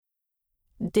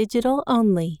digital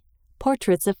only,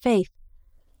 Portraits of Faith.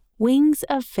 Wings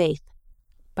of Faith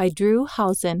by Drew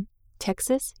Hausen,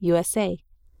 Texas, USA.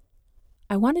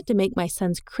 I wanted to make my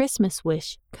son's Christmas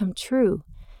wish come true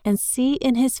and see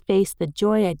in his face the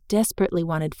joy I desperately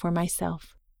wanted for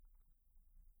myself.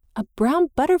 A brown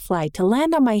butterfly to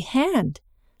land on my hand,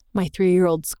 my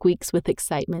 3-year-old squeaks with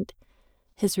excitement.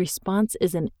 His response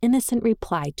is an innocent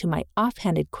reply to my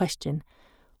offhanded question,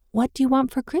 "What do you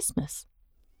want for Christmas?"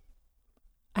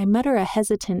 I mutter a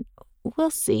hesitant, "We'll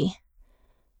see,"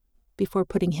 before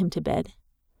putting him to bed,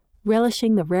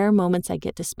 relishing the rare moments I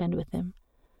get to spend with him.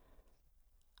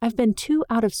 I've been too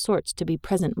out of sorts to be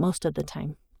present most of the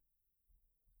time.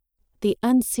 The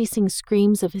unceasing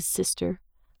screams of his sister,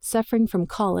 suffering from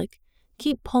colic,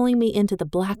 keep pulling me into the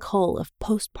black hole of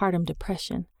postpartum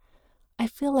depression. I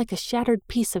feel like a shattered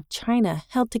piece of china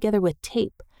held together with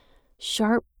tape,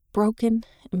 sharp, broken,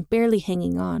 and barely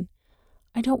hanging on.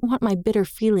 I don't want my bitter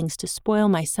feelings to spoil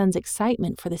my son's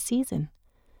excitement for the season.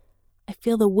 I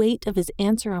feel the weight of his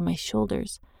answer on my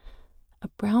shoulders. A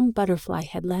brown butterfly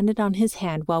had landed on his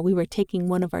hand while we were taking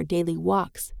one of our daily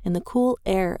walks in the cool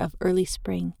air of early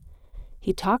spring.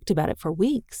 He talked about it for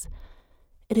weeks.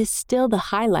 It is still the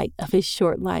highlight of his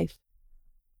short life.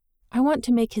 I want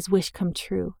to make his wish come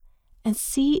true and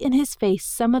see in his face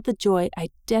some of the joy I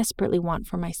desperately want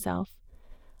for myself.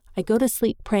 I go to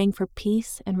sleep praying for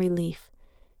peace and relief,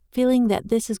 feeling that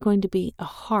this is going to be a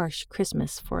harsh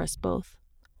Christmas for us both.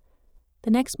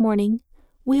 The next morning,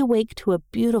 we awake to a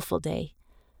beautiful day,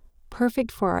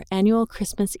 perfect for our annual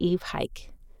Christmas Eve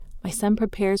hike. My son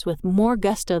prepares with more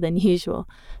gusto than usual,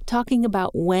 talking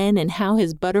about when and how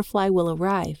his butterfly will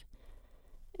arrive.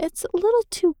 "It's a little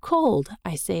too cold,"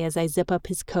 I say as I zip up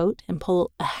his coat and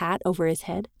pull a hat over his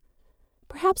head.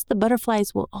 "Perhaps the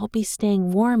butterflies will all be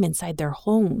staying warm inside their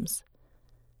homes."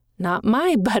 "Not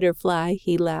my butterfly,"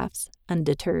 he laughs,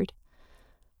 undeterred.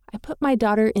 I put my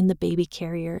daughter in the baby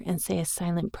carrier and say a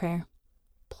silent prayer.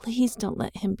 Please don't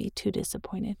let him be too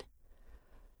disappointed.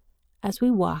 As we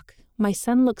walk, my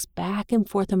son looks back and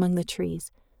forth among the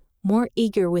trees, more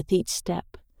eager with each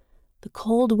step. The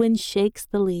cold wind shakes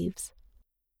the leaves.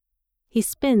 He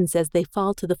spins as they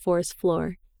fall to the forest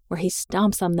floor, where he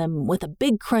stomps on them with a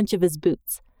big crunch of his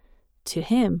boots. To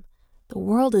him, the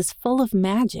world is full of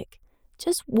magic,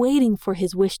 just waiting for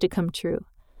his wish to come true.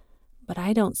 But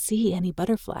I don't see any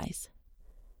butterflies.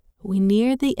 We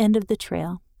near the end of the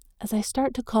trail. As I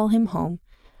start to call him home,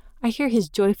 I hear his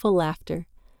joyful laughter.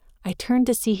 I turn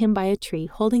to see him by a tree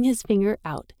holding his finger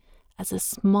out as a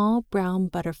small brown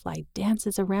butterfly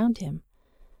dances around him.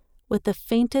 With the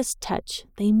faintest touch,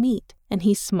 they meet, and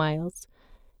he smiles.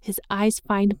 His eyes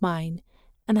find mine,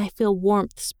 and I feel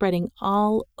warmth spreading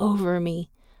all over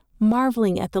me,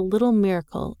 marveling at the little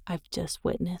miracle I've just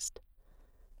witnessed.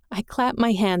 I clap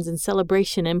my hands in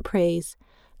celebration and praise.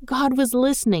 God was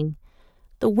listening.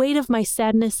 The weight of my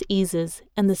sadness eases,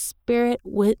 and the Spirit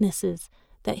witnesses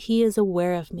that He is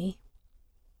aware of me.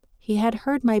 He had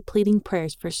heard my pleading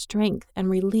prayers for strength and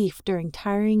relief during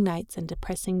tiring nights and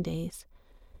depressing days.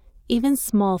 Even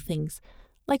small things,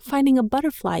 like finding a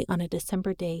butterfly on a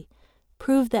December day,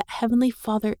 prove that Heavenly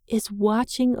Father is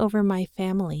watching over my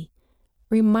family,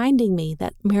 reminding me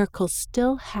that miracles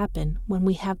still happen when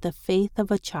we have the faith of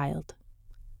a child.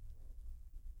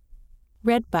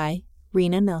 Read by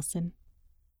Rena Nelson.